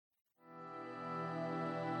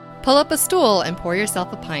Pull up a stool and pour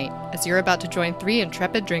yourself a pint as you're about to join three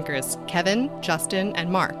intrepid drinkers, Kevin, Justin,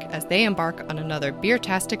 and Mark, as they embark on another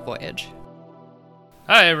beer-tastic voyage.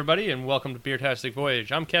 Hi, everybody, and welcome to Beer-tastic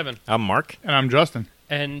Voyage. I'm Kevin. I'm Mark. And I'm Justin.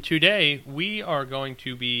 And today, we are going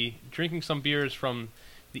to be drinking some beers from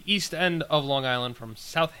the east end of Long Island, from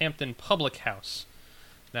Southampton Public House.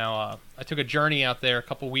 Now, I took a journey out there a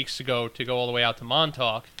couple weeks ago to go all the way out to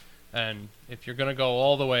Montauk, and if you're going to go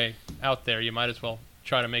all the way out there, you might as well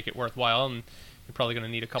try to make it worthwhile, and you're probably going to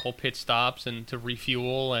need a couple pit stops and to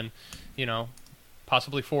refuel and, you know,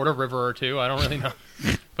 possibly ford a river or two. I don't really know.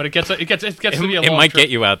 But it gets to be a long It might trip. get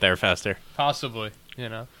you out there faster. Possibly, you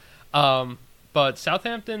know. But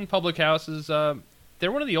Southampton Public House is,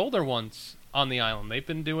 they're one of the older ones on the island. They've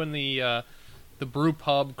been doing the brew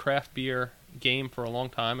pub craft beer game for a long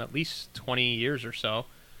time, at least 20 years or so.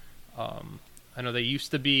 I know they used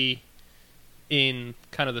to be in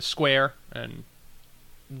kind of the square, and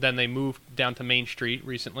then they moved down to Main Street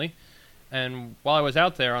recently. And while I was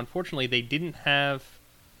out there, unfortunately, they didn't have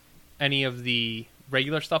any of the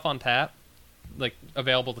regular stuff on tap, like,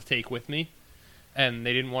 available to take with me. And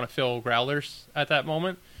they didn't want to fill growlers at that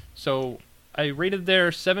moment. So I rated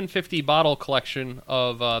their 750 bottle collection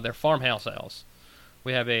of their farmhouse ales.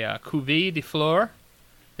 We have a Cuvée de Fleur,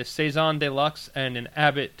 the Saison Deluxe, and an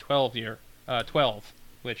Abbott 12,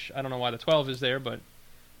 which I don't know why the 12 is there, but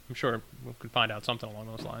I'm sure we could find out something along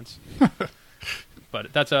those lines.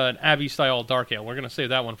 But that's an Abbey-style dark ale. We're going to save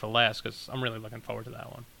that one for last because I'm really looking forward to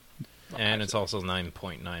that one. And it's also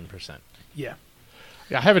 9.9%. Yeah.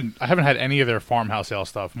 Yeah, I haven't had any of their farmhouse ale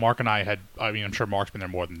stuff. Mark and I had. I mean, I'm sure Mark's been there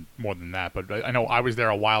more than that. But I know I was there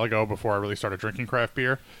a while ago before I really started drinking craft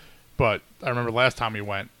beer. But I remember last time we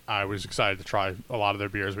went, I was excited to try a lot of their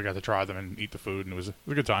beers. We got to try them and eat the food, and it was a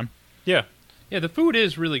good time. Yeah. Yeah, the food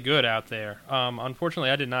is really good out there. Unfortunately,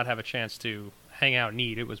 I did not have a chance to hang out and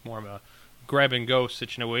eat. It was more of a grab-and-go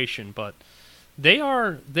situation. But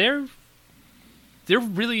they're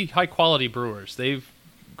really high-quality brewers. They've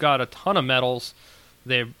got a ton of medals.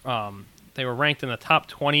 They were ranked in the top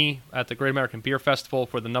 20 at the Great American Beer Festival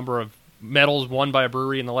for the number of medals won by a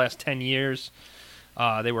brewery in the last 10 years.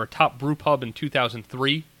 They were a top brew pub in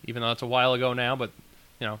 2003, even though that's a while ago now, but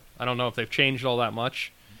you know, I don't know if they've changed all that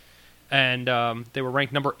much. And they were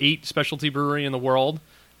ranked number 8 specialty brewery in the world.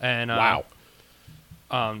 And Wow.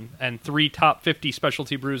 And 3 top 50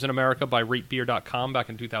 specialty brews in America by RateBeer.com back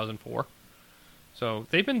in 2004. So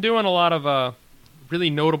they've been doing a lot of really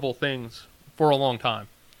notable things for a long time.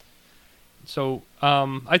 So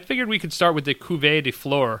I figured we could start with the Cuvée de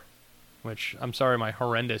Fleur, which, I'm sorry, my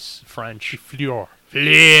horrendous French. Fleur.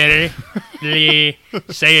 Fleur. Fleur.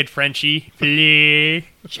 Say it, Frenchie. Fleur.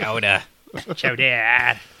 Chowder.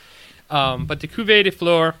 Chowder. But the Cuvée de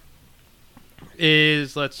Fleur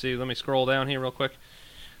is, let's see, let me scroll down here real quick.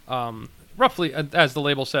 Roughly, as the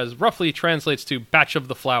label says, roughly translates to batch of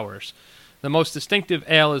the flowers. The most distinctive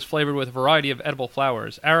ale is flavored with a variety of edible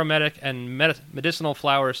flowers, aromatic and medicinal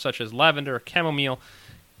flowers such as lavender, chamomile,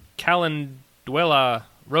 calendula,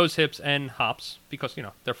 rose hips, and hops, because, you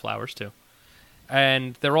know, they're flowers too.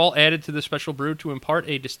 And they're all added to the special brew to impart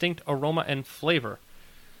a distinct aroma and flavor.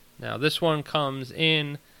 Now, this one comes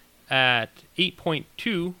in at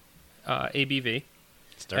 8.2 ABV.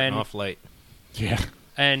 Starting off light. Yeah.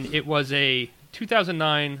 And it was a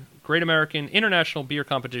 2009 Great American International Beer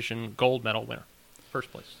Competition gold medal winner.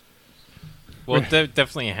 First place. Well, it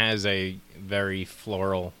definitely has a very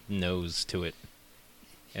floral nose to it.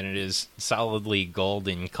 And it is solidly gold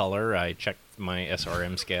in color. I checked my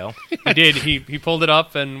SRM scale. He did. He pulled it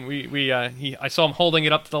up, and I saw him holding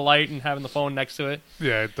it up to the light and having the phone next to it.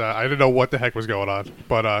 Yeah, I didn't know what the heck was going on,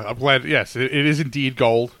 but I'm glad. Yes, it is indeed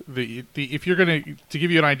gold. If you're to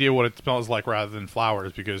give you an idea what it smells like rather than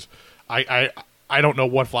flowers, because I don't know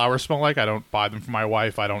what flowers smell like. I don't buy them for my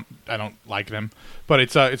wife. I don't like them, but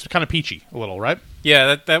it's kind of peachy a little, right?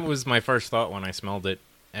 Yeah, that was my first thought when I smelled it,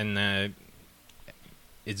 and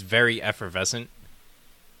it's very effervescent,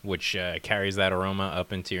 which carries that aroma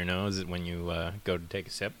up into your nose when you go to take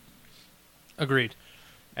a sip. Agreed.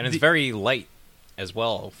 And it's very light as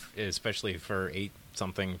well, especially for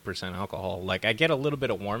 8-something% alcohol. Like, I get a little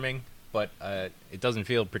bit of warming, but it doesn't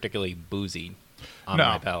feel particularly boozy on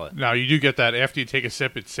my palate. No, you do get that after you take a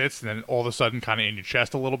sip, it sits, and then all of a sudden kind of in your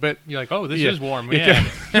chest a little bit. You're like, oh, this Yeah. is warm. Yeah.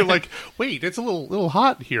 You're like, wait, it's a little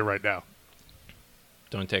hot here right now.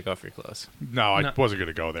 Don't take off your clothes. No, I wasn't going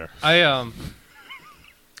to go there.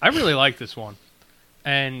 I really like this one.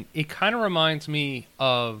 And it kind of reminds me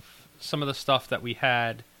of some of the stuff that we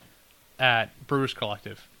had at Brewers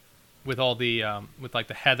Collective. With all the, with like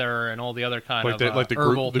the heather and all the other kind of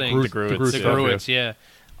herbal things. The Gruits, yeah.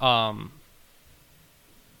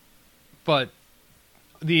 but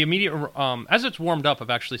the immediate as it's warmed up, I've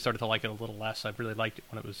actually started to like it a little less. I really liked it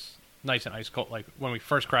when it was nice and ice cold. Like when we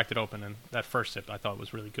first cracked it open and that first sip, I thought it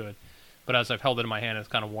was really good. But as I've held it in my hand, it's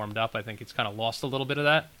kind of warmed up. I think it's kind of lost a little bit of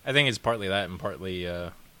that. I think it's partly that and partly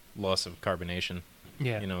loss of carbonation.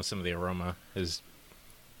 Yeah. You know, some of the aroma has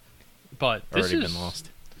But already been lost.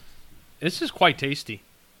 This is quite tasty.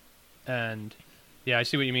 And yeah, I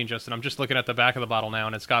see what you mean, Justin. I'm just looking at the back of the bottle now,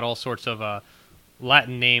 and it's got all sorts of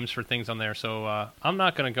Latin names for things on there. So I'm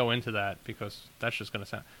not going to go into that because that's just going to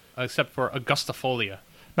sound... Except for Augustifolia.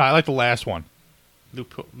 No, I like the last one.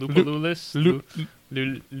 Lupulus?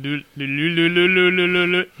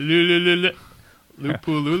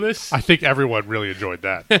 Lupulus? I think everyone really enjoyed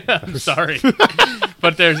that. I'm sorry.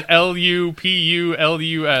 But there's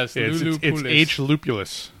Lupulus. It's H.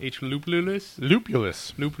 lupulus. H. Lupulus?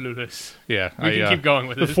 Lupulus. Lupulus. Yeah, We can keep going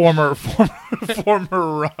with the it.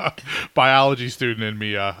 former biology student in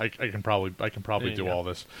me. I can probably There you do go. all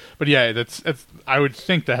this. But yeah, that's I would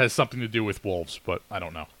think that has something to do with wolves, but I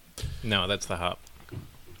don't know. No, that's the hop.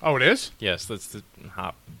 Oh, it is. Yes, that's the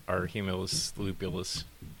hop. Or Humulus lupulus.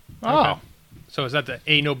 Oh, Okay. So is that the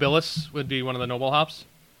A. nobilis would be one of the noble hops?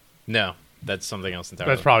 No, that's something else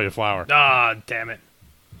entirely. that's probably a flower. Ah, damn it.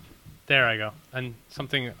 There I go. And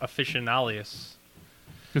something officinalis.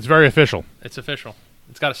 It's very official. It's official.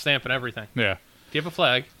 It's got a stamp and everything. Yeah. Do you have a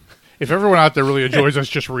flag? If everyone out there really enjoys us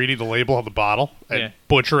just reading the label on the bottle and Yeah.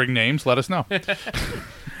 butchering names, let us know.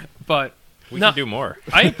 But We no, can do more.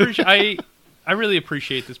 I appreciate. I really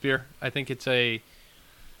appreciate this beer. I think it's a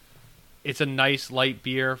nice light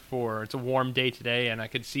beer for it's a warm day today, and I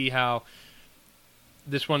could see how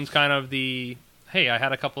this one's kind of the hey, I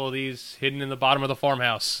had a couple of these hidden in the bottom of the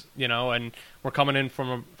farmhouse, you know, and we're coming in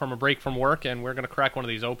from a break from work, and we're gonna crack one of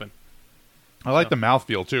these open. I like the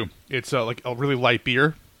mouthfeel too. It's like a really light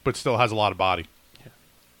beer, but still has a lot of body.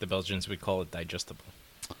 The Belgians would call it digestible.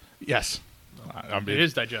 Yes. I mean, It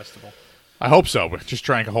is digestible. I hope so, but just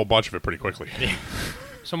drank a whole bunch of it pretty quickly.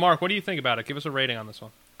 So, Mark, what do you think about it? Give us a rating on this one.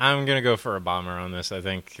 I'm going to go for a bomber on this. I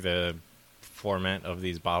think the format of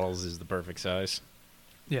these bottles is the perfect size.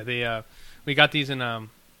 Yeah, we got these in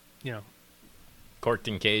Corked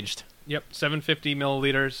and caged. Yep, 750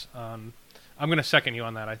 milliliters. I'm going to second you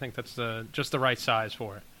on that. I think that's just the right size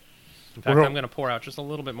for it. In fact, Well, I'm going to pour out just a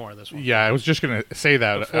little bit more of this one Yeah, I was just going to say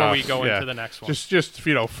that before we go yeah. into the next one. Just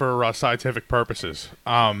for scientific purposes.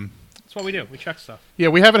 That's what we do. We check stuff. Yeah,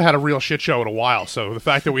 we haven't had a real shit show in a while, so the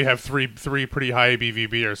fact that we have three pretty high ABV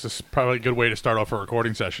beers is probably a good way to start off a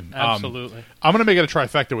recording session. Absolutely. I'm gonna make it a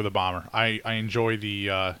trifecta with a bomber. I enjoy the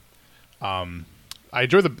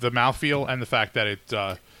mouthfeel and the fact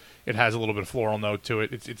that it has a little bit of floral note to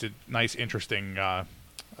it. It's a nice, interesting, for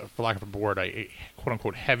lack of a word, a quote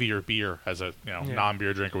unquote heavier beer, as a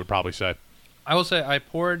non-beer drinker would probably say. I will say I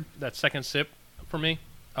poured that second sip for me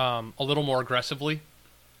a little more aggressively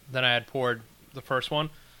than I had poured the first one.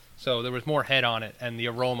 So there was more head on it, and the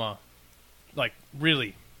aroma like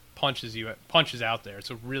really punches out there. It's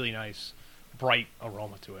a really nice, bright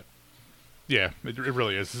aroma to it. Yeah, it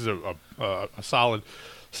really is. This is a solid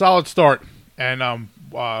start. And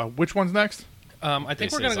which one's next? I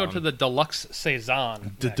think The we're going to go Saison. to the Deluxe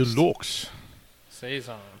Saison. The next. Deluxe.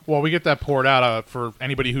 Saison. Well, we get that poured out for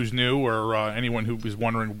anybody who's new or anyone who is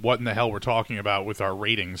wondering what in the hell we're talking about with our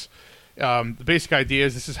ratings. The basic idea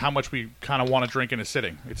is this is how much we kind of want to drink in a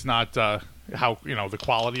sitting. It's not how the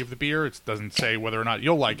quality of the beer. It doesn't say whether or not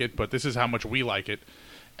you'll like it, but this is how much we like it.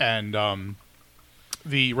 And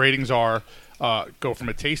the ratings are go from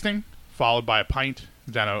a tasting, followed by a pint,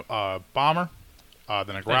 then a bomber,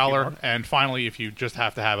 then a growler, Mark. and finally, if you just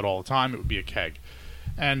have to have it all the time, it would be a keg.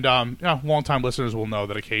 And long-time listeners will know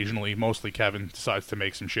that occasionally, mostly Kevin, decides to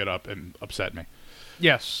make some shit up and upset me.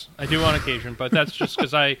 Yes, I do on occasion, but that's just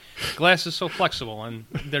because glass is so flexible, and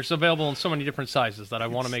there's available in so many different sizes that I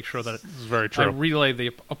want to make sure that This is very I true. relay the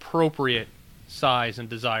appropriate size and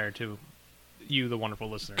desire to you, the wonderful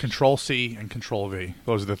listeners. Control C and Control V.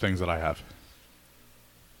 Those are the things that I have.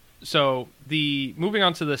 So moving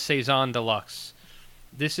on to the Saison Deluxe.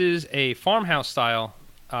 This is a farmhouse style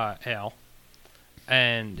ale,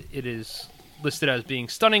 and it is listed as being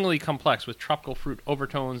stunningly complex with tropical fruit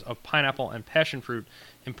overtones of pineapple and passion fruit.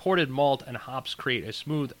 Imported malt and hops create a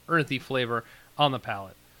smooth, earthy flavor on the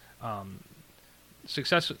palate.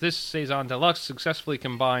 This Saison Deluxe successfully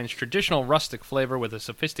combines traditional rustic flavor with a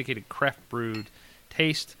sophisticated craft brewed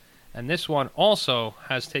taste, and this one also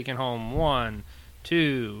has taken home 1,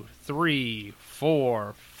 2, 3,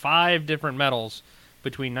 4, 5 different medals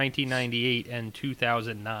between 1998 and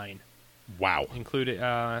 2009. Wow.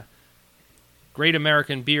 Included Great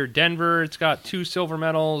American Beer Denver. It's got 2 silver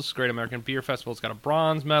medals. Great American Beer Festival. It's got a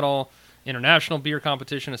bronze medal. International Beer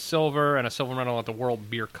Competition, a silver, and a silver medal at the World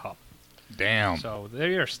Beer Cup. Damn. So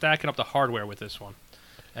they are stacking up the hardware with this one.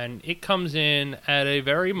 And it comes in at a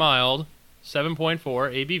very mild 7.4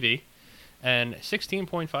 ABV and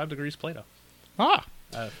 16.5 degrees Plato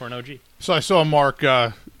for an OG. So I saw Mark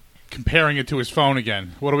comparing it to his phone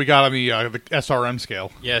again. What do we got on the SRM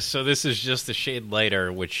scale? Yeah, so this is just a shade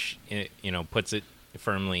lighter, which puts it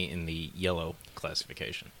firmly in the yellow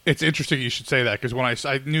classification. It's interesting you should say that, because when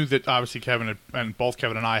I knew that obviously Kevin and both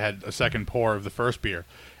Kevin and I had a second pour of the first beer,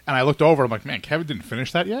 and I looked over, I'm like, man, Kevin didn't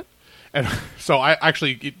finish that yet? And so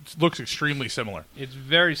it looks extremely similar. It's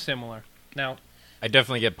very similar. Now, I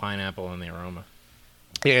definitely get pineapple in the aroma.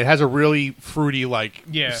 Yeah, it has a really fruity,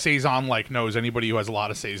 Yeah. Saison-like nose. Anybody who has a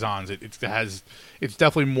lot of Saisons, it's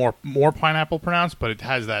definitely more pineapple pronounced, but it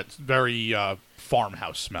has that very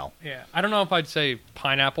farmhouse smell. yeah, I don't know if I'd say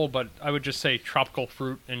pineapple, but I would just say tropical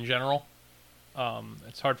fruit in general.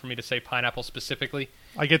 It's hard for me to say pineapple specifically.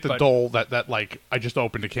 I get the But- Dole that I just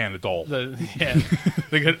opened a can of Dole.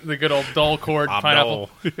 The good old dull cord Bob pineapple.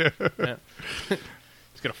 Dole. Yeah.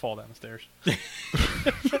 It's gonna fall down the stairs.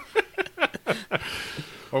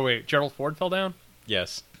 Oh wait, Gerald Ford fell down.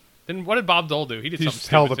 Yes. Then what did Bob Dole do? He did He something just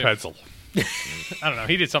stupid held the too. pencil. I don't know.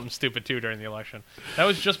 He did something stupid too during the election. That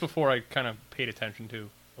was just before I kind of paid attention to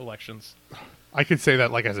elections. I could say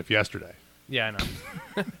that like as if yesterday. Yeah, I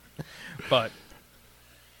know. But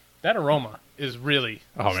that aroma is really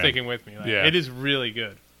Oh, man. sticking with me. Like, Yeah. It is really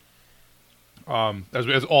good.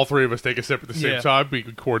 As all three of us take a sip at the same Yeah. time, we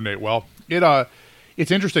can coordinate well.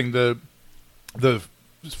 It's interesting. The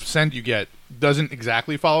scent you get doesn't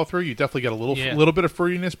exactly follow through. You definitely get a Yeah. little bit of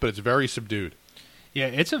fruitiness, but it's very subdued. Yeah,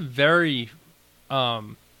 it's a very,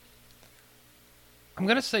 I'm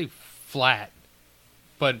gonna say flat,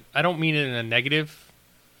 but I don't mean it in a negative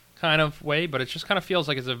kind of way. But it just kind of feels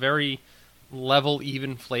like it's a very level,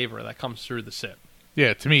 even flavor that comes through the sip.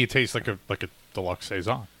 Yeah, to me, it tastes like a deluxe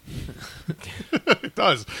saison. It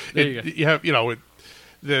does. There you go. You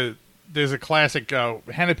have there's a classic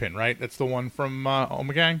Hennepin, right? That's the one from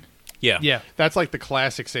Omegang. Yeah. Yeah, That's like the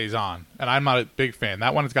classic saison, and I'm not a big fan.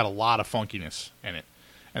 That one has got a lot of funkiness in it,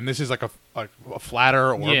 and this is like a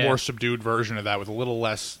flatter or Yeah. more subdued version of that with a little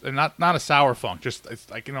less, and not a sour funk. Just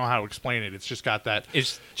I don't know how to explain it. It's just got that.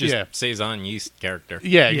 It's just Yeah. Saison yeast character.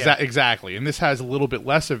 Yeah, Yeah. exactly. And this has a little bit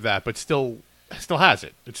less of that, but still has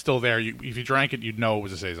it. It's still there. If you drank it, you'd know it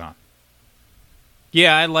was a saison.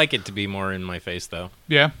 Yeah, I like it to be more in my face, though.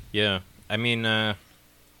 Yeah. Yeah. I mean,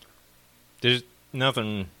 there's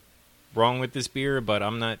nothing wrong with this beer, but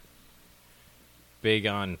I'm not big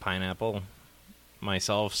on pineapple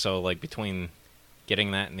myself. So, like, between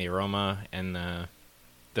getting that in the aroma and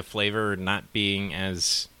the flavor not being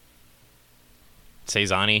as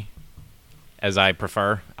saison-y as I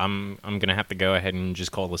prefer, I'm going to have to go ahead and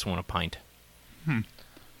just call this one a pint. I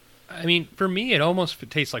mean, for me, it almost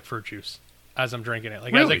tastes like fruit juice as I'm drinking it.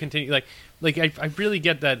 Like as I Really? continue, like I really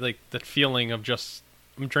get that that feeling of just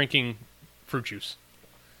I'm drinking fruit juice.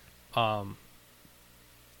 But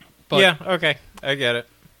Yeah, okay. I get it.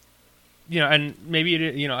 and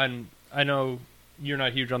maybe and I know you're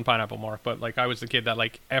not huge on pineapple, Mark, but like I was the kid that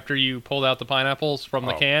like after you pulled out the pineapples from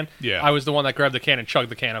the Oh, can, yeah. I was the one that grabbed the can and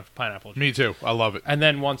chugged the can of pineapple. Me too. I love it. And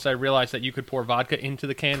then once I realized that you could pour vodka into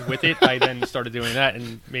the can with it, I then started doing that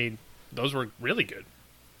and made those were really good.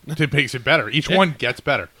 It makes it better. Each Yeah. one gets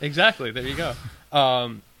better. Exactly. There you go.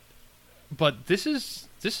 But this is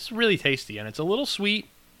really tasty, and it's a little sweet,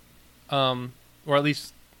 or at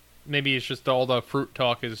least maybe it's just all the fruit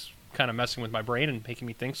talk is kind of messing with my brain and making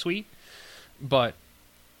me think sweet. But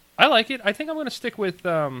I like it. I think I'm going to stick with.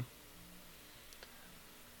 I'm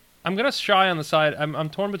going to shy on the side. I'm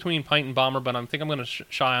torn between pint and bomber, but I think I'm going to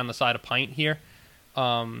shy on the side of pint here.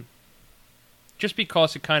 Just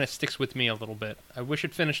because it kind of sticks with me a little bit. I wish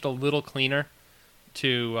it finished a little cleaner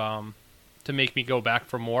to make me go back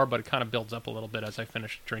for more, but it kind of builds up a little bit as I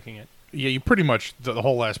finish drinking it. Yeah, you pretty much the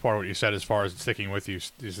whole last part of what you said as far as sticking with you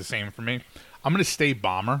is the same for me. I'm going to stay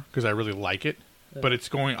bomber because I really like it, but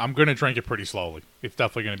I'm going to drink it pretty slowly. It's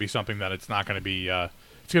definitely going to be something that it's not going to be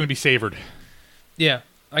it's going to be savored. Yeah,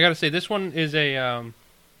 I got to say this one is a I'm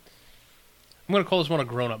going to call this one a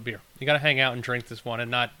grown-up beer. You got to hang out and drink this one and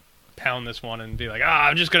not pound this one and be like,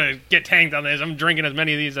 I'm just going to get tanked on this. I'm drinking as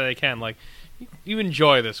many of these as I can. Like, you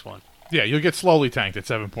enjoy this one. Yeah, you'll get slowly tanked at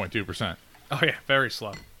 7.2%. Oh, yeah, very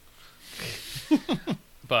slow.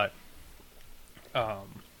 But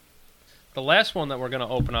the last one that we're going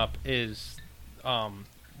to open up is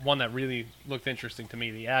one that really looked interesting to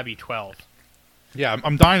me, the Abbey 12. Yeah,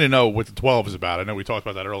 I'm dying to know what the 12 is about. I know we talked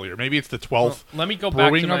about that earlier. Maybe it's the 12th Well, let me go back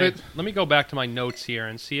brewing to of my it. let me go back to my notes here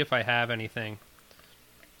and see if I have anything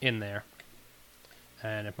in there.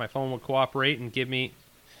 And if my phone would cooperate and give me,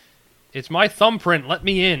 it's my thumbprint. Let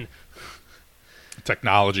me in.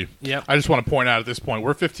 Technology. Yep. I just want to point out at this point,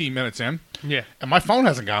 we're 15 minutes in, Yeah. and my phone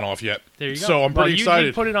hasn't gone off yet. There you go. So I'm pretty You excited.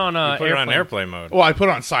 did put it on Put it on airplane mode. Well, I put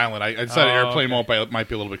it on silent. I decided airplane okay. mode might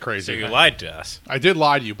be a little bit So crazy. you lied to us. I did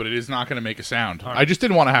lie to you, but it is not going to make a sound. right. I just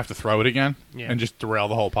didn't want to have to throw it again Yeah. and just derail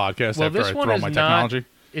the whole podcast Well, after this I one throw is my not. technology.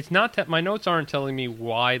 It's not. My notes aren't telling me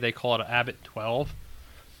why they call it an Abbott 12,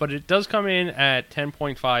 but it does come in at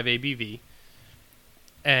 10.5 ABV,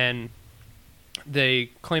 and they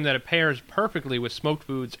claim that it pairs perfectly with smoked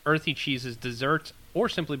foods, earthy cheeses, desserts, or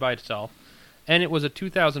simply by itself. And it was a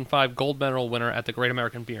 2005 gold medal winner at the Great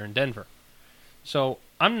American Beer in Denver. So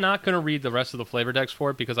I'm not going to read the rest of the flavor decks for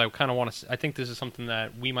it because I kind of want to. I think this is something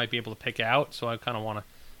that we might be able to pick out. So I kind of want to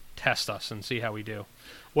test us and see how we do.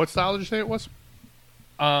 What style did you say it was?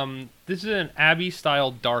 This is an Abbey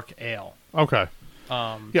style dark ale. Okay.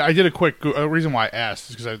 Yeah, I did a quick. Reason why I asked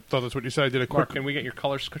is because I thought that's what you said. I did a quick. Mark, can we get your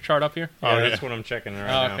color chart up here? Yeah, yeah. that's what I'm checking right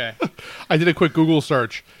now. Okay. I did a quick Google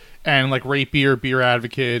search, and like Rate Beer, Beer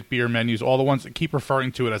Advocate, Beer Menus, all the ones that keep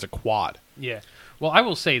referring to it as a quad. Yeah. Well, I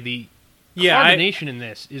will say the Yeah, carbonation in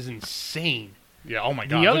this is insane. Yeah. Oh my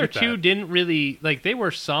god. The look other at two that. didn't really like. They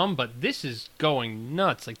were some, but this is going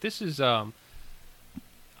nuts. Like this is I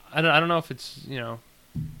don't know if it's I don't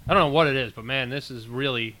know what it is, but man, this is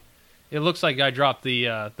really. It looks like I dropped the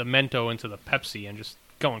Mento into the Pepsi and just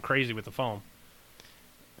going crazy with the foam.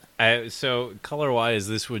 So color-wise,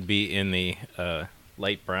 this would be in the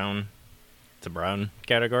light brown to brown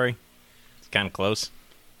category. It's kind of close,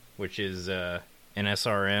 which is an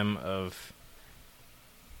SRM of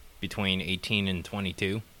between 18 and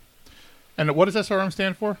 22. And what does SRM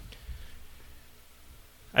stand for?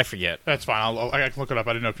 I forget. That's fine. I can look it up.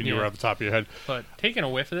 I didn't know if you knew Yeah. right off the top of your head. But taking a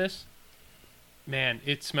whiff of this, man,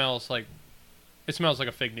 it smells like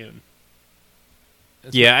a fig Newton.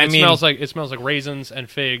 Yeah, I mean- it smells like raisins and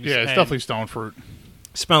figs. Yeah, it's and- definitely stone fruit.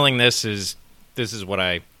 Smelling this is what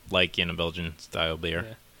I like in a Belgian style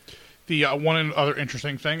beer. Yeah. The one other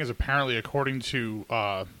interesting thing is apparently, according to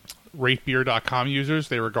RateBeer.com users,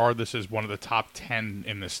 they regard this as one of the top 10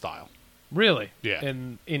 in this style. Really. Yeah.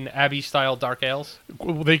 In Abbey style dark ales.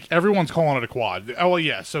 Well, everyone's calling it a quad. Oh, well,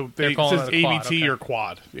 yeah. So They're it calling says it a quad, ABT okay. or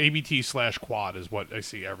quad. ABT/quad is what I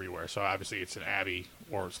see everywhere. So obviously it's an Abbey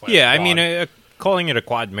or / Yeah, I quad. mean, calling it a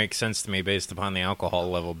quad makes sense to me based upon the alcohol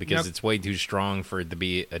level because Yep. it's way too strong for it to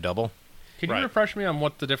be a double. Can Right. you refresh me on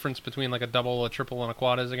what the difference between like a double, a triple, and a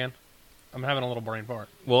quad is again? I'm having a little brain fart.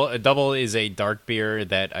 Well, a double is a dark beer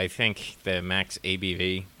that I think the max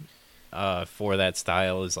ABV for that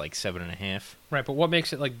style is like 7.5. Right, but what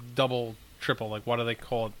makes it like double, triple? Like, what do they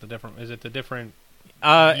call it? The different? Is it the different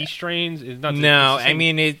yeast strains? It's not. No, it's the I same-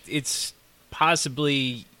 mean it's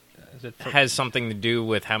possibly is it for, has something to do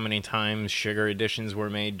with how many times sugar additions were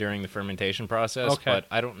made during the fermentation process. Okay. But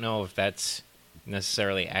I don't know if that's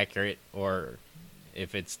necessarily accurate or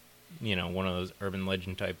if it's one of those urban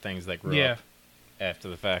legend type things that grew Yeah. up after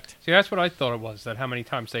the fact. See, that's what I thought it was. That how many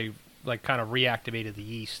times they like kind of reactivated the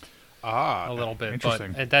yeast a little bit.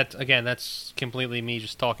 Interesting. But that again, that's completely me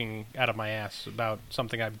just talking out of my ass about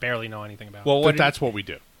something I barely know anything about. Well, But that's what we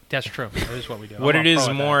do. that's true. That is what we do. what I'm it a is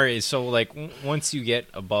pro at that. more is so like once you get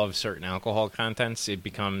above certain alcohol contents, it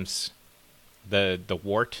becomes the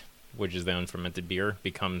wort, which is the unfermented beer,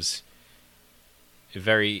 becomes a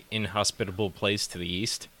very inhospitable place to the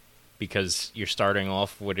yeast because you're starting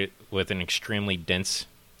off with an extremely dense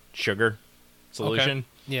sugar solution.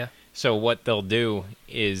 Yeah. So what they'll do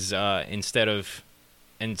is instead of,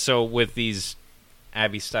 and so with these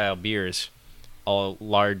Abbey style beers, a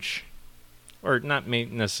large, or not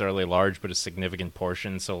necessarily large, but a significant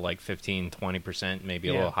portion, so like 15-20%, maybe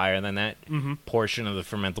a Yeah. little higher than that, Mm-hmm. portion of the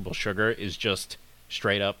fermentable sugar is just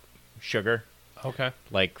straight up sugar, Okay.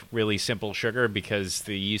 like really simple sugar, because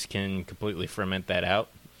the yeast can completely ferment that out.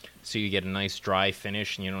 So you get a nice dry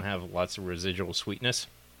finish and you don't have lots of residual sweetness.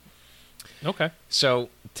 Okay. So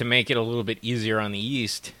to make it a little bit easier on the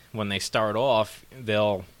yeast, when they start off,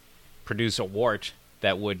 they'll produce a wort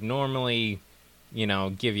that would normally,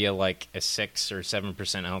 give you like a 6 or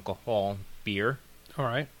 7% alcohol beer. All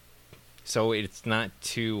right. So it's not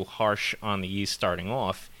too harsh on the yeast starting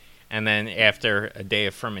off. And then after a day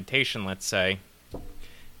of fermentation, let's say,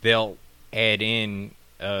 they'll add in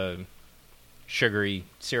a sugary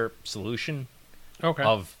syrup solution Okay.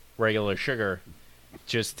 of regular sugar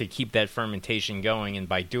just to keep that fermentation going. And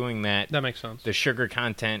by doing that, that makes sense. the sugar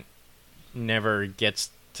content never gets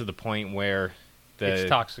to the point where It's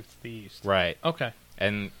toxic to the yeast. Right. Okay.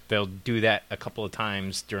 And they'll do that a couple of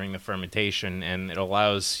times during the fermentation, and it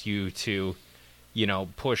allows you to,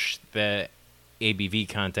 push the ABV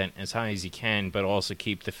content as high as you can, but also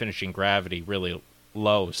keep the finishing gravity really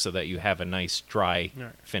low so that you have a nice dry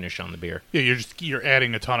Right. finish on the beer. Yeah, you're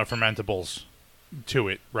adding a ton of fermentables to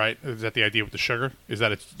it, right? Is that the idea with the sugar? Is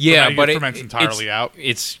that it's ferments entirely out?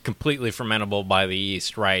 It's completely fermentable by the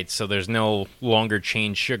yeast, right? So there's no longer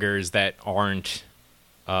chain sugars that aren't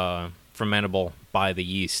fermentable by the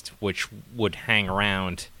yeast, which would hang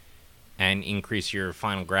around and increase your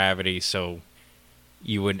final gravity. So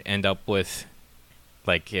you would end up with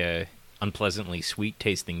like unpleasantly sweet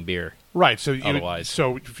tasting beer. Right. So Otherwise.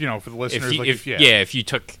 for the listeners, if you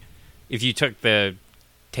took the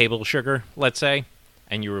table sugar, let's say,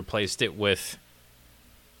 and you replaced it with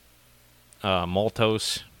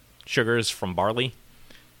maltose sugars from barley,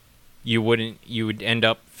 you would end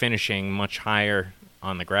up finishing much higher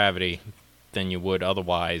on the gravity than you would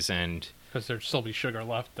otherwise, and Because there'd still be sugar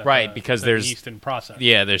left. Right, because that there's- the yeast in process.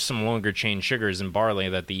 there's some longer chain sugars in barley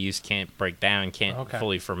that the yeast can't break down, can't Okay.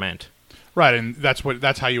 fully ferment. right, and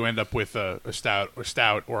that's how you end up with a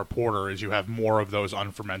stout or a porter, is you have more of those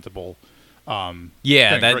unfermentable.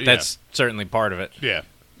 Yeah, things, that's certainly part of it. Yeah.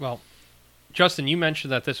 Well, Justin, you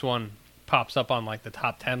mentioned that this one pops up on like the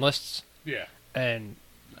top 10 lists, Yeah. and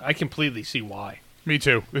I completely see why. Me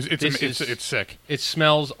too. It's This is- sick. It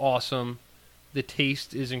smells awesome. The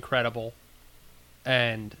taste is incredible,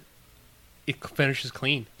 and it finishes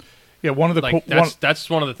clean. Yeah. One of the Like that's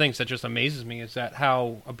one of the things that just amazes me is that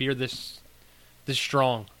how a beer this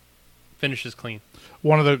strong finishes clean.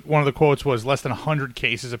 one of the quotes was less than 100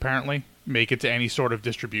 cases apparently make it to any sort of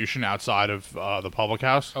distribution outside of the public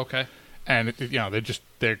house. Okay. And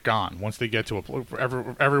they're gone once they get to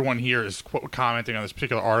everyone here is commenting on this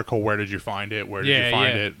particular article. Where did you find it? Where did you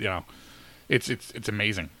find it? It's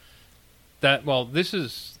amazing. This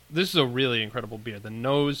is a really incredible beer. The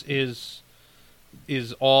nose is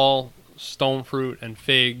all stone fruit and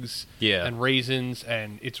figs Yeah. and raisins,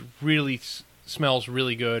 and it's really smells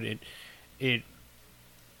really good.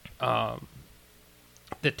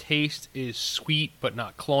 The taste is sweet but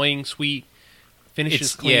not cloying sweet.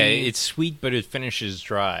 Finishes clean. Yeah, it's sweet, but it finishes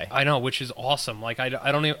dry. I know, which is awesome. Like I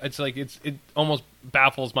don't even. It's like it almost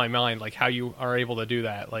baffles my mind, like how you are able to do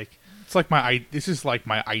that. Like It's like this is like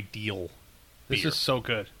my ideal this beer. is so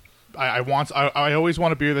good. I always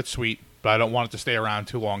want a beer that's sweet, but I don't want it to stay around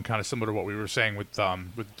too long. Kind of similar to what we were saying with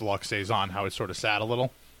Deluxe Saison, how it's sort of sat a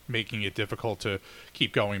little, making it difficult to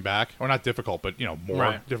keep going back, or not difficult, but more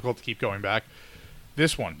Right. difficult to keep going back.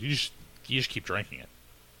 This one, you just keep drinking it.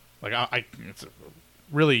 Like it's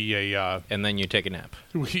really a And then you take a nap.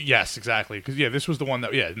 yes, exactly. Because this was the one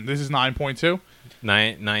that this is 9.2.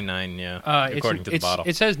 9.9, yeah. According to the bottle.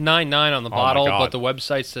 It says 9.9 on the my bottle, God. but the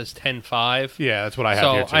website says 10.5. Yeah, that's what I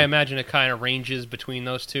have here So too. I imagine it kind of ranges between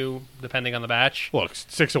those two, depending on the batch. Look,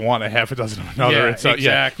 6 of one, a half a dozen of another. Yeah, It's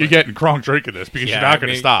exactly. you're getting crunk drinking this because Yeah, you're not I going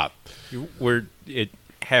to mean- stop. We're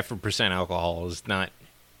 0.5% alcohol is not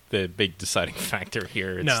the big deciding factor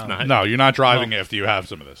here. It's No. not. No, you're not driving No. after you have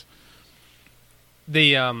some of this.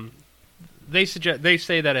 They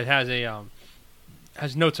say that it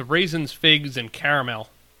has notes of raisins, figs, and caramel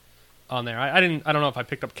on there. I don't know if I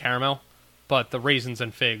picked up caramel, but the raisins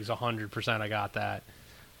and figs, 100% I got that.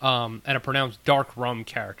 And a pronounced dark rum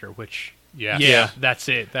character, which Yes. yeah, that's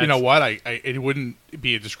it. You know what? It wouldn't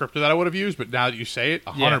be a descriptor that I would have used, but now that you say it,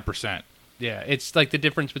 100%. Yeah, it's like the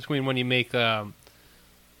difference between when you make,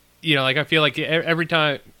 like I feel like every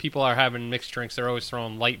time people are having mixed drinks, they're always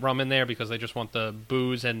throwing light rum in there because they just want the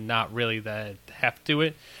booze and not really the heft to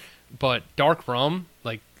it. But dark rum,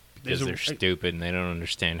 like, Because they're stupid and they don't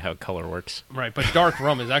understand how color works. right. But dark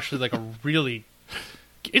rum is actually like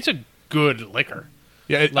it's a good liquor.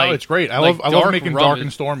 Yeah, Like- it's great. I like love dark making rum dark is-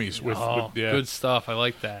 and stormies with Good stuff. I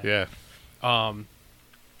like that. yeah.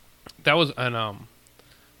 That was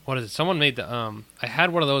what is it? Someone made the I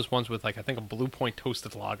had one of those ones with like I think a Blue Point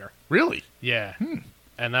toasted lager. Really? Yeah,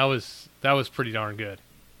 and that was pretty darn good.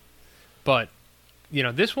 But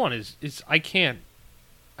this one is I can't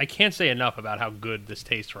say enough about how good this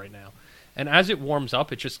tastes right now. And as it warms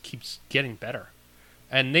up, it just keeps getting better.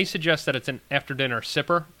 And they suggest that it's an after dinner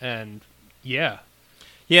sipper, and yeah,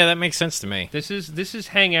 Yeah, that makes sense to me. this is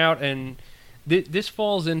hangout, and this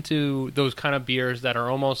falls into those kind of beers that are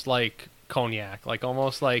almost like cognac, like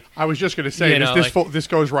almost like I was just going to say this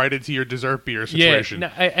goes right into your dessert beer situation.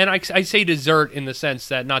 I say dessert in the sense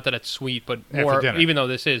that not that it's sweet, but After more dinner. even though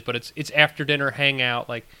this is, but it's after dinner hangout.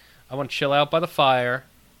 Like I want to chill out by the fire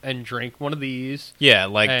and drink one of these. Yeah,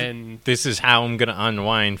 like And- this is how I'm going to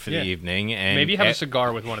unwind for Yeah. the evening. And Maybe have a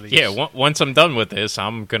cigar with one of these. Yeah, once I'm done with this,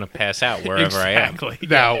 I'm going to pass out wherever I am. exactly.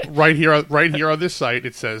 Now, right here on this site,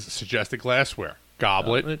 it says suggested glassware: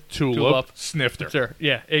 goblet, tulip, snifter. Sure.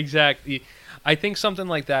 Yeah, exactly. I think something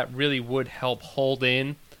like that really would help hold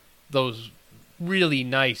in those really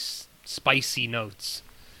nice spicy notes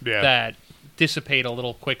Yeah. that dissipate a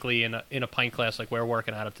little quickly in a pint glass like we're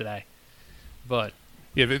working out of today. But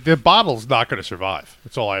Yeah, the bottle's not going to survive.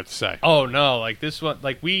 That's all I have to say. oh no, like this one,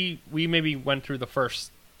 like we maybe went through the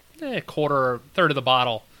first quarter or third of the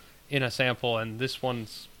bottle in a sample, and this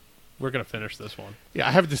one's we're gonna finish this one. Yeah,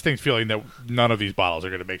 I have a distinct feeling that none of these bottles are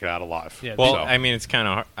going to make it out alive. Yeah, Well, So, I mean, it's kind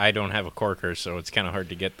of. I don't have a corker, so it's kind of hard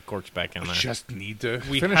to get the corks back in we there. just need to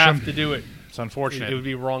We finish have them. to do it. It's unfortunate. It would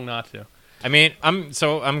be wrong not to. I mean, I'm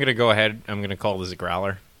gonna go ahead. I'm gonna call this a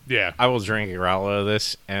growler. Yeah, I will drink a growler of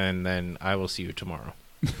this, and then I will see you tomorrow.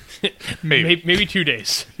 maybe. Maybe 2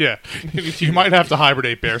 days. Yeah, Maybe 2 you might have to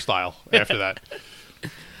hibernate bear style after that.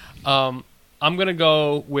 I'm gonna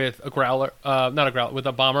go with a growler, not a growler, with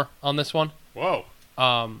a bomber on this one. Whoa.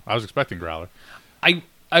 I was expecting growler.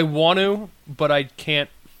 I want to, but I can't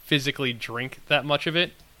physically drink that much of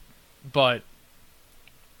it. But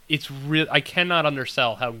it's real. I cannot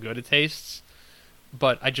undersell how good it tastes.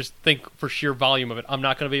 But I just think for sheer volume of it, I'm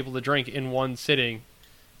not going to be able to drink in one sitting,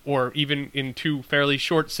 or even in 2 fairly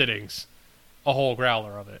short sittings, a whole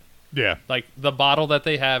growler of it. Yeah. Like the bottle that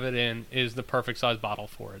they have it in is the perfect size bottle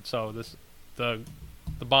for it. So the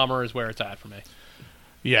bomber is where it's at for me.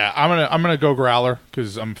 Yeah, I'm gonna go growler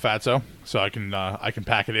because I'm fatso, so I can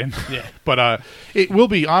pack it in. Yeah. But it will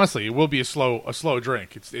be a slow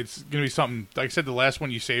drink. It's gonna be something like I said. The last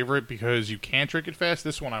one you savor it because you can't drink it fast.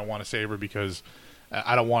 This one I want to savor because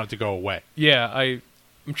I don't want it to go away. Yeah,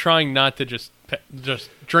 I'm trying not to just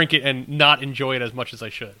drink it and not enjoy it as much as I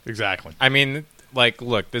should. Exactly. I mean, like,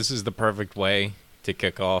 look, this is the perfect way to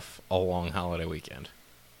kick off a long holiday weekend.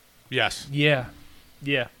 Yes. Yeah.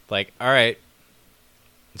 Like, all right,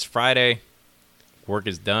 it's Friday, work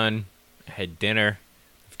is done, I had dinner,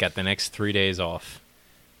 I've got the next 3 days off.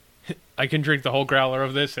 I can drink the whole growler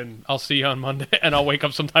of this, and I'll see you on Monday, and I'll wake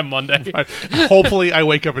up sometime Monday. Hopefully, I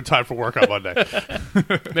wake up in time for work on Monday.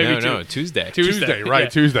 Maybe No, Tuesday. Tuesday, right,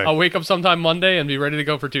 Tuesday. I'll wake up sometime Monday and be ready to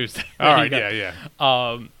go for Tuesday. All right. There you Yeah.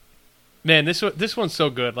 go. Man, this one's so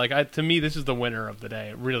good. Like to me, this is the winner of the day.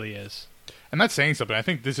 It really is. And that's saying something. I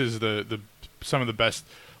think this is the some of the best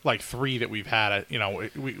like 3 that we've had. You know,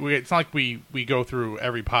 we it's not like we go through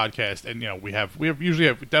every podcast and we usually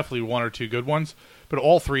have definitely 1 or 2 good ones, but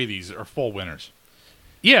all 3 of these are full winners.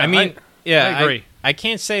 Yeah, I mean, I agree. I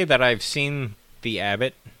can't say that I've seen the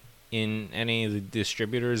Abbott in any of the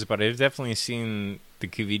distributors, but I've definitely seen the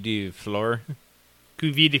Cuvée de Fleur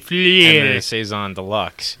Cuvée de and Fleur. the Saison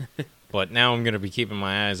Deluxe. But now I'm going to be keeping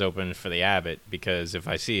my eyes open for the Abbott because if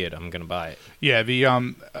I see it, I'm going to buy it. Yeah, the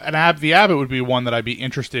Abbott would be one that I'd be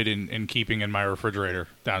interested in keeping in my refrigerator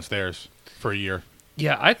downstairs for a year.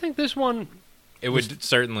 Yeah, I think this one. It would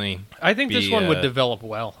certainly I think this be, one would develop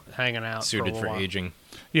well, hanging out suited for, a for while. aging.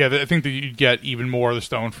 Yeah, I think that you'd get even more of the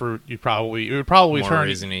stone fruit. It would probably More turn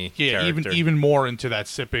raisiny even character. more into that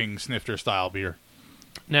sipping snifter style beer.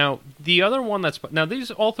 Now, the other one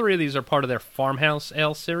all 3 of these are part of their Farmhouse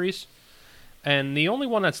Ale series, and the only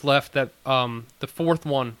one that's left that the 4th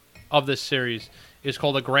one of this series is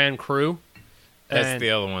called a Grand Cru. That's And- the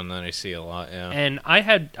other one that I see a lot. Yeah. And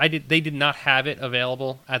they did not have it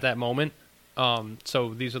available at that moment.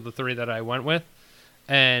 So these are the 3 that I went with.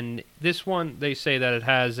 And this one, they say that it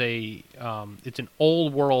has it's an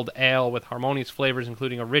old world ale with harmonious flavors,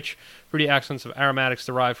 including a rich, fruity accents of aromatics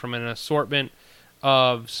derived from an assortment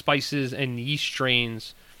of spices and yeast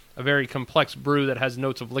strains. A very complex brew that has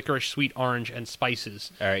notes of licorice, sweet orange, and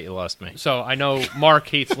spices. All right, you lost me. So I know Mark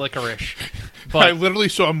hates licorice, I but literally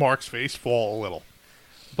saw Mark's face fall a little.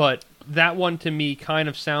 But that one to me kind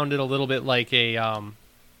of sounded a little bit like a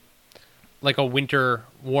winter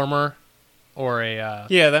warmer or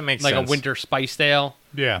Yeah, that makes like sense. a winter spiced ale.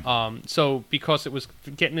 Yeah. So because it was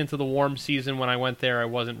getting into the warm season when I went there, I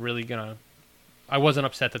wasn't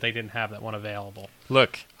upset that they didn't have that one available.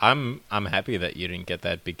 Look, I'm happy that you didn't get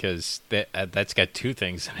that because that's got 2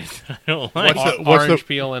 things in it that I don't like. What's the- Orange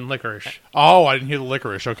peel and licorice. Oh, I didn't hear the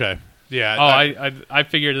licorice. Okay. Yeah. Oh, I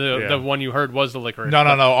figured Yeah. the one you heard was the licorice. No.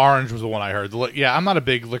 but- Orange was the one I heard. Yeah, I'm not a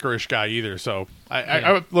big licorice guy either. So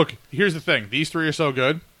I look. Here's the thing. These 3 are so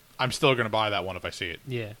good. I'm still going to buy that one if I see it.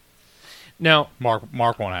 Yeah. Now, Mark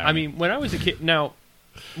won't have. I it. mean, when I was a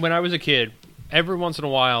kid, every once in a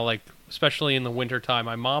while, like especially in the wintertime,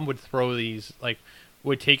 my mom would throw these, like,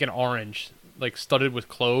 would take an orange, like studded with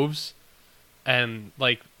cloves, and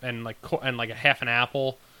like a half an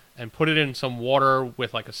apple, and put it in some water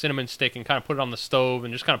with like a cinnamon stick, and kind of put it on the stove,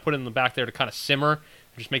 and just kind of put it in the back there to kind of simmer,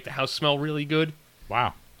 and just make the house smell really good.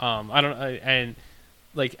 Wow. And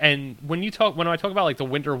when I talk about like the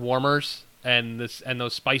winter warmers and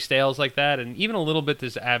those spiced ales like that, and even a little bit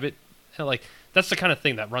this Abbott, like that's the kind of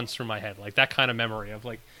thing that runs through my head, like that kind of memory of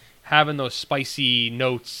like having those spicy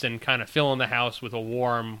notes and kind of filling the house with a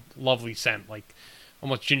warm, lovely scent, like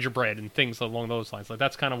almost gingerbread and things along those lines. Like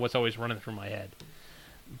that's kind of what's always running through my head.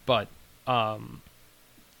 But I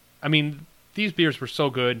mean, these beers were so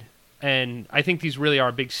good, and I think these really are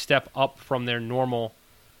a big step up from their normal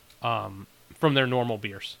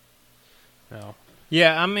beers. You know?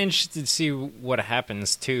 Yeah, I'm interested to see what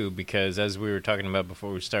happens too, because as we were talking about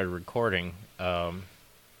before we started recording,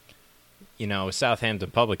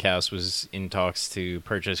 Southampton Public House was in talks to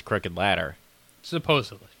purchase Crooked Ladder.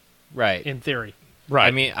 Supposedly, Right. in theory. Right.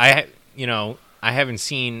 I mean, I haven't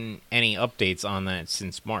seen any updates on that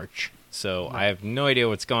since March, so I have no idea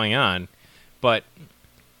what's going on. But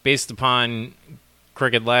based upon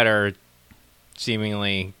Crooked Ladder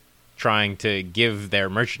seemingly trying to give their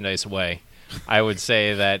merchandise away, I would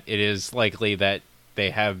say that it is likely that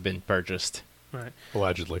they have been purchased. Right.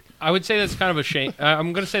 Allegedly. I would say that's kind of a shame.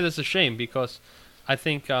 I'm going to say that's a shame because I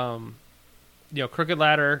think, Crooked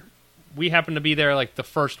Ladder, we happened to be there like the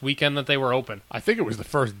first weekend that they were open. I think it was the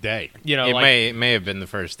first day. It may have been the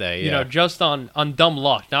first day. Yeah. Just on dumb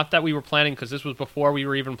luck. Not that we were planning, because this was before we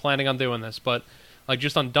were even planning on doing this, but like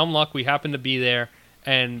just on dumb luck, we happened to be there,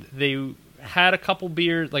 and they had a couple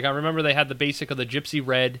beers. Like I remember they had the basic of the Gypsy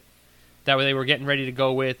Red that they were getting ready to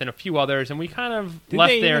go with, and a few others, and we kind of left Did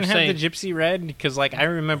they there even saying, have the Gypsy Red? Because I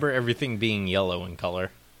remember everything being yellow in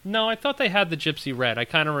color. no, I thought they had the Gypsy Red. I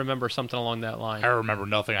kind of remember something along that line. I remember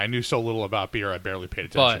nothing. I knew so little about beer, I barely paid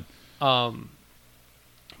attention.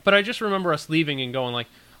 But I just remember us leaving and going like,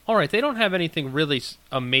 all right, they don't have anything really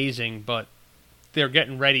amazing, but they're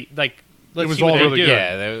getting ready. Like, let's It was see what all they really do.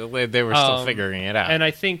 good. Yeah, they were still figuring it out. And I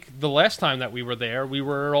think the last time that we were there, we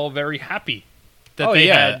were all very happy that Oh, they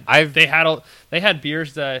yeah. they had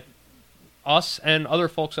beers that us and other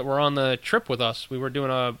folks that were on the trip with us, we were doing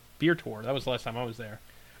a beer tour. That was the last time I was there.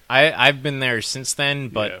 I've been there since then,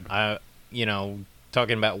 but Yeah.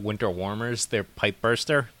 talking about Winter Warmers, their Pipe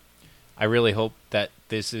Burster, I really hope that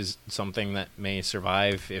this is something that may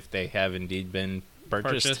survive if they have indeed been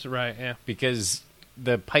purchased. Right? Yeah. Because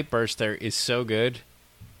the Pipe Burster is so good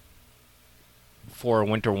for a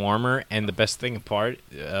Winter Warmer, and the best thing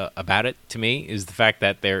about it to me is the fact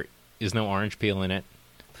that there is no orange peel in it.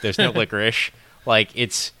 There's no licorice. Like,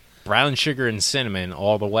 it's brown sugar and cinnamon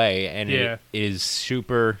all the way, and it is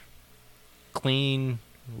super clean,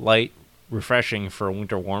 light, refreshing for a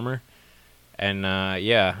Winter Warmer. And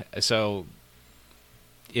so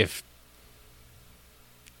if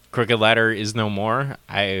Crooked Ladder is no more,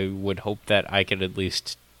 I would hope that I could at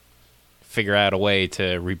least figure out a way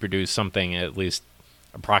to reproduce something at least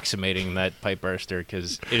approximating that Pipe Burster,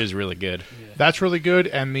 because it is really good. That's really good,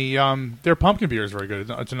 and the their pumpkin beer is very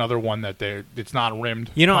good. It's another one that it's not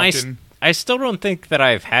rimmed. Pumpkin. I still don't think that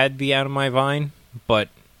I've had the Out of My Vine, but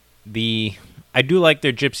I do like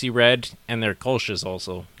their Gypsy Red, and their Kolsch's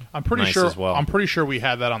also. I'm pretty nice sure. as well. I'm pretty sure we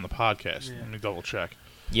had that on the podcast. Let me double check.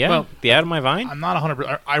 Yeah, Well, the Out of My Vine. I'm not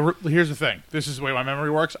 100%. Here's the thing. This is the way my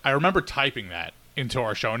memory works. I remember typing that into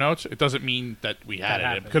our show notes. It doesn't mean that we had That it.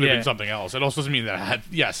 happened. It could have Yeah. been something else. It also doesn't mean that it had.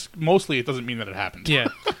 Yes, mostly it doesn't mean that it happened. Yeah.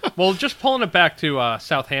 Well, just pulling it back to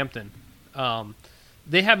Southampton,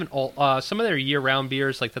 they have some of their year-round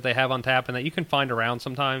beers like that they have on tap and that you can find around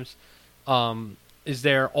sometimes. Is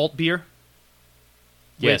their alt beer?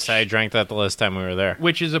 Yes, I drank that the last time we were there.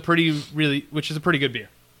 Which is a pretty good beer.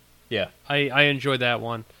 Yeah. I enjoyed that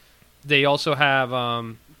one. They also have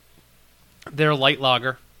their light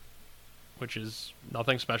lager, which is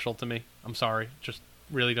nothing special to me. I'm sorry, just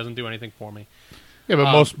really doesn't do anything for me. Yeah,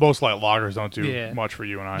 but most light lagers don't do much for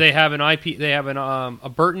you and I. They have an IP. They have a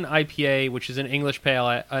Burton IPA, which is an English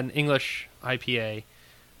IPA.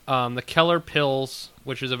 The Keller Pils,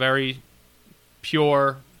 which is a very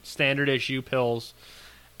pure standard issue Pils,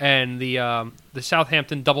 and the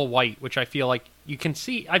Southampton Double White, which I feel like you can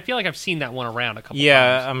see. I feel like I've seen that one around a couple times.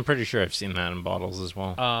 Yeah, I'm pretty sure I've seen that in bottles as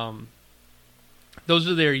well. Those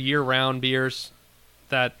are their year-round beers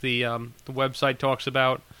that the website talks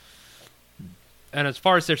about. And as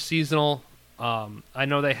far as their seasonal, I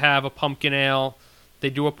know they have a pumpkin ale. They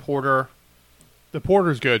do a porter. The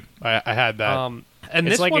porter's good. I had that. And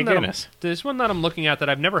It's this like one a that Guinness. this one that I'm looking at that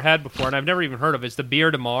I've never had before and I've never even heard of is the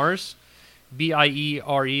Bière de Mars,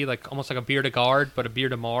 Biere, like almost like a Bière de Garde, but a Bière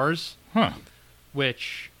de Mars,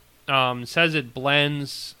 which says it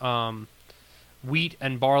blends wheat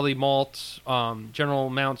and barley malt, general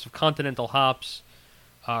amounts of continental hops,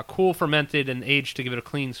 cool fermented and aged to give it a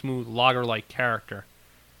clean, smooth lager-like character.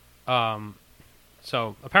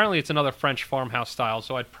 So apparently it's another French farmhouse style,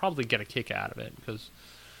 so I'd probably get a kick out of it because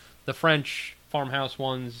the French farmhouse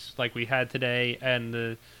ones like we had today, and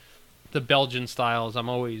the Belgian styles I'm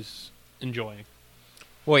always enjoying.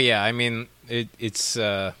 Well, yeah, I mean, it's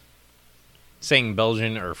saying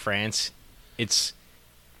Belgian or France. It's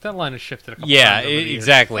That line has shifted a couple yeah, times over the years. A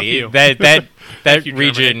exactly. few. That Thank you,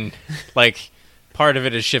 region, like part of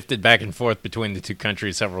it has shifted back and forth between the two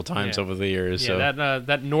countries several times Yeah. over the years. Yeah, So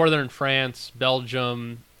that northern France,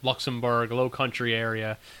 Belgium, Luxembourg, Low Country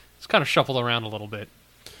area, it's kind of shuffled around a little bit.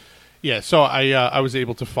 Yeah, so I was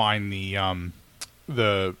able to find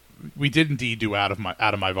the we did indeed do out of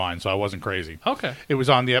my vine, so I wasn't crazy. Okay. It was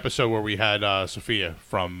on the episode where we had Sophia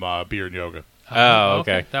from Beer and Yoga. Oh,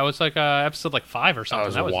 okay. That was like episode like 5 or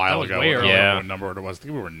something. That was a while that was ago. way I don't early. know Yeah. what number it was. I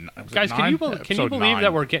think we were Guys, can you Episode believe 9.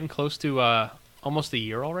 that we're getting close to almost a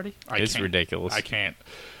year already? it's ridiculous. I can't.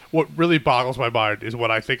 What really boggles my mind is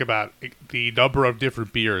when I think about the number of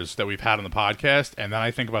different beers that we've had on the podcast, and then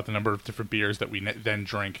I think about the number of different beers that we then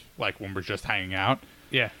drink, like when we're just hanging out,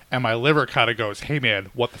 Yeah. and my liver kind of goes, "Hey, man,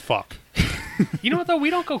 what the fuck?" You know what, though? We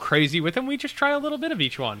don't go crazy with them. We just try a little bit of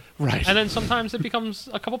each one. Right. And then sometimes it becomes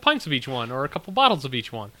a couple pints of each one or a couple bottles of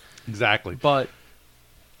each one. Exactly. But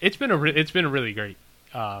it's been a really great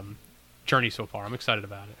journey so far. I'm excited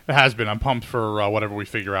about it. It has been. I'm pumped for whatever we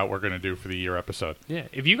figure out we're going to do for the year episode. Yeah.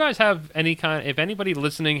 If you guys have if anybody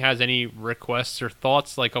listening has any requests or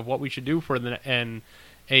thoughts like of what we should do for an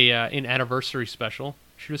anniversary special,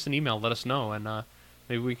 shoot us an email. Let us know, and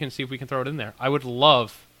maybe we can see if we can throw it in there. I would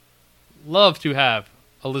love to have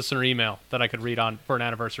a listener email that I could read on for an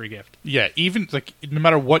anniversary gift. Yeah, even like no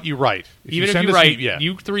matter what you write, Even if send you us write, yeah,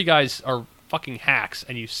 you three guys are fucking hacks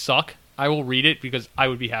and you suck, I will read it because I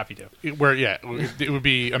would be happy to. it would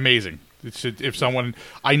be amazing. If someone,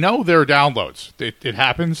 I know there are downloads. It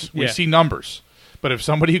happens. We Yeah. see numbers. But if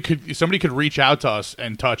somebody could reach out to us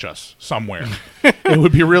and touch us somewhere, it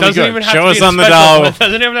would be really Doesn't good. even have Show to us be a on the special doll. place.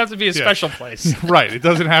 Doesn't even have to be a special place. Right. It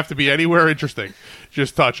doesn't have to be anywhere interesting.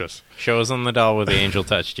 Just touch us. Show us on the doll where the angel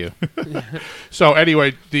touched you. So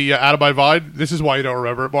anyway, the Out of My Vine, this is why you don't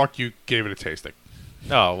remember it, Mark. You gave it a tasting.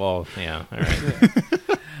 Oh, well, yeah. All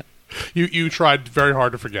right. You tried very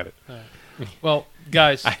hard to forget it. Well,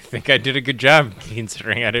 guys, I think I did a good job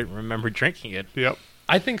considering I didn't remember drinking it. Yep.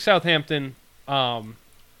 I think Southampton. I'm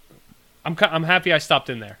happy I stopped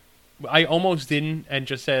in there. I almost didn't and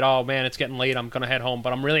just said, "Oh man, it's getting late. I'm gonna head home."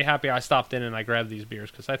 But I'm really happy I stopped in and I grabbed these beers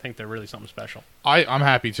because I think they're really something special. I'm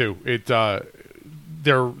happy too.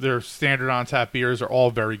 Their standard on tap beers are all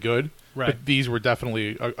very good, Right. but these were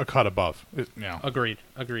definitely a cut above. Agreed.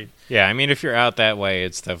 Yeah, I mean, if you're out that way,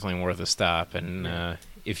 it's definitely worth a stop. And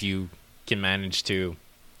if you can manage to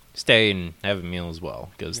stay and have a meal as well,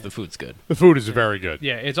 because the food's good. The food is very good.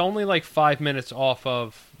 Yeah, it's only like 5 minutes off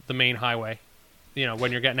of the main highway. You know,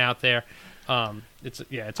 when you're getting out there, it's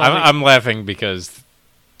only, I'm laughing because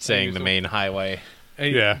saying the Usual. main highway.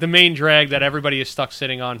 Yeah. the main drag that everybody is stuck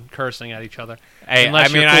sitting on, cursing at each other. Hey, Unless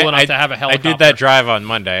I mean, you're cool enough to have a I helicopter. did that drive on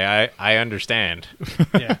Monday. I understand.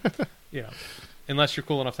 Yeah, you know, unless you're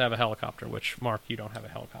cool enough to have a helicopter, which Mark, you don't have a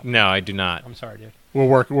helicopter. No, I do not. I'm sorry, dude. We're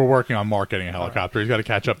working on Mark getting a helicopter. He's got to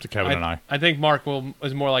catch up to Kevin and I. I think Mark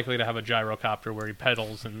is more likely to have a gyrocopter where he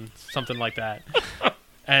pedals and something like that.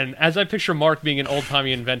 And as I picture Mark being an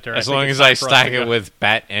old-timey inventor, As think long it's as I time for us stack to it go- with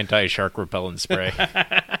bat anti-shark repellent spray.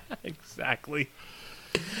 Exactly.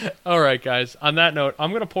 All right, guys. On that note,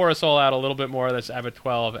 I'm going to pour us all out a little bit more of this Abbott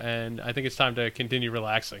 12, and I think it's time to continue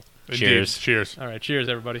relaxing. Cheers. Indeed. Cheers. All right, cheers,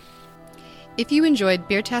 everybody. If you enjoyed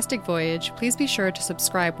Beertastic Voyage, please be sure to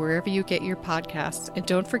subscribe wherever you get your podcasts, and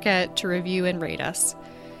don't forget to review and rate us.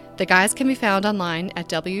 The guys can be found online at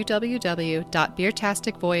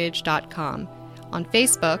www.beertasticvoyage.com, on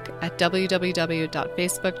Facebook at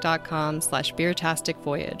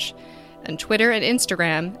www.facebook.com/beertasticvoyage, and Twitter and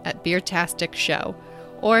Instagram at Beertastic Show,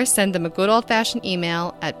 or send them a good old-fashioned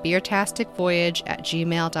email at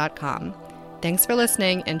beertasticvoyage@gmail.com. Thanks for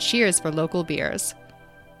listening, and cheers for local beers.